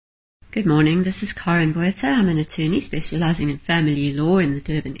Good morning, this is Karen Boerter. I'm an attorney specializing in family law in the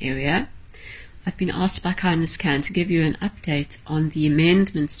Durban area. I've been asked by Kindness Can to give you an update on the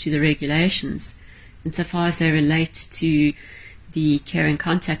amendments to the regulations insofar as they relate to the care and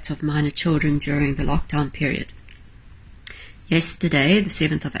contact of minor children during the lockdown period. Yesterday, the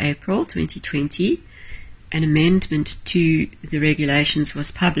 7th of April 2020, an amendment to the regulations was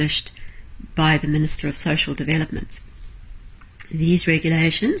published by the Minister of Social Development. These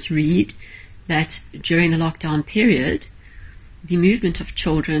regulations read that during the lockdown period, the movement of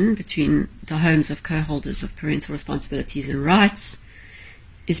children between the homes of co-holders of parental responsibilities and rights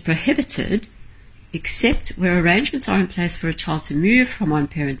is prohibited except where arrangements are in place for a child to move from one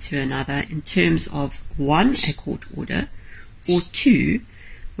parent to another in terms of 1, a court order, or 2,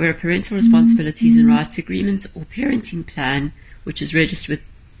 where a parental responsibilities and rights agreement or parenting plan, which is registered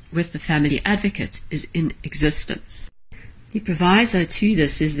with the family advocate, is in existence. The proviso to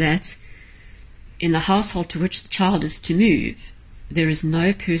this is that in the household to which the child is to move, there is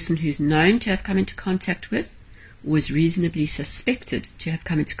no person who's known to have come into contact with or is reasonably suspected to have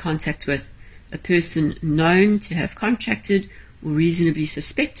come into contact with a person known to have contracted or reasonably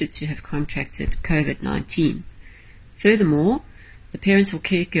suspected to have contracted COVID-19. Furthermore, the parent or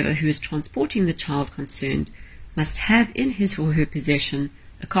caregiver who is transporting the child concerned must have in his or her possession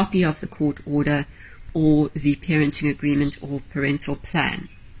a copy of the court order or the parenting agreement or parental plan.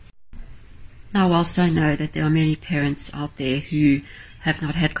 Now, whilst I know that there are many parents out there who have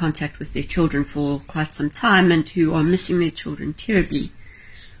not had contact with their children for quite some time and who are missing their children terribly,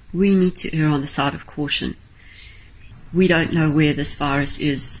 we need to err on the side of caution. We don't know where this virus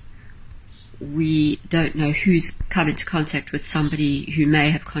is. We don't know who's come into contact with somebody who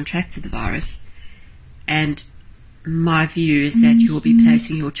may have contracted the virus. And my view is that you will be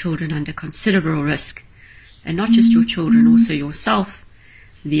placing your children under considerable risk, and not just your children, also yourself,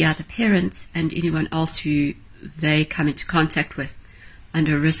 the other parents, and anyone else who they come into contact with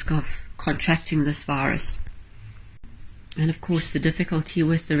under risk of contracting this virus. And of course, the difficulty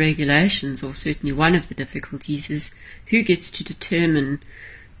with the regulations, or certainly one of the difficulties, is who gets to determine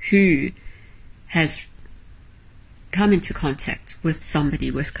who has come into contact with somebody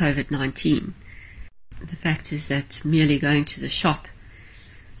with COVID-19. The fact is that merely going to the shop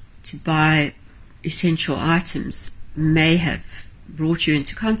to buy essential items may have brought you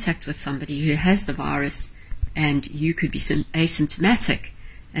into contact with somebody who has the virus, and you could be asymptomatic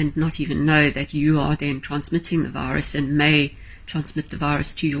and not even know that you are then transmitting the virus and may transmit the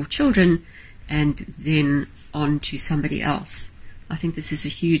virus to your children and then on to somebody else. I think this is a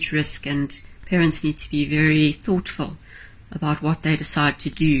huge risk, and parents need to be very thoughtful about what they decide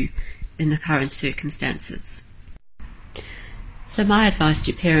to do in the current circumstances. So my advice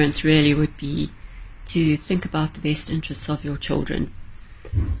to parents really would be to think about the best interests of your children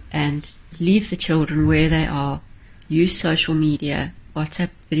and leave the children where they are. Use social media, WhatsApp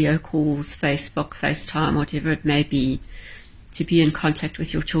video calls, Facebook, FaceTime, whatever it may be, to be in contact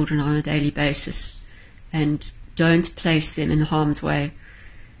with your children on a daily basis, and don't place them in harm's way.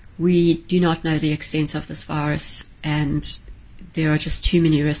 We do not know the extent of this virus, and there are just too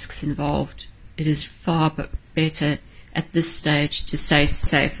many risks involved. It is far better at this stage to stay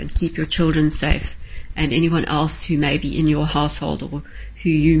safe and keep your children safe, and anyone else who may be in your household or who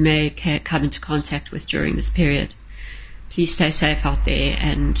you may come into contact with during this period. Please stay safe out there,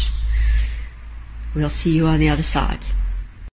 and we'll see you on the other side.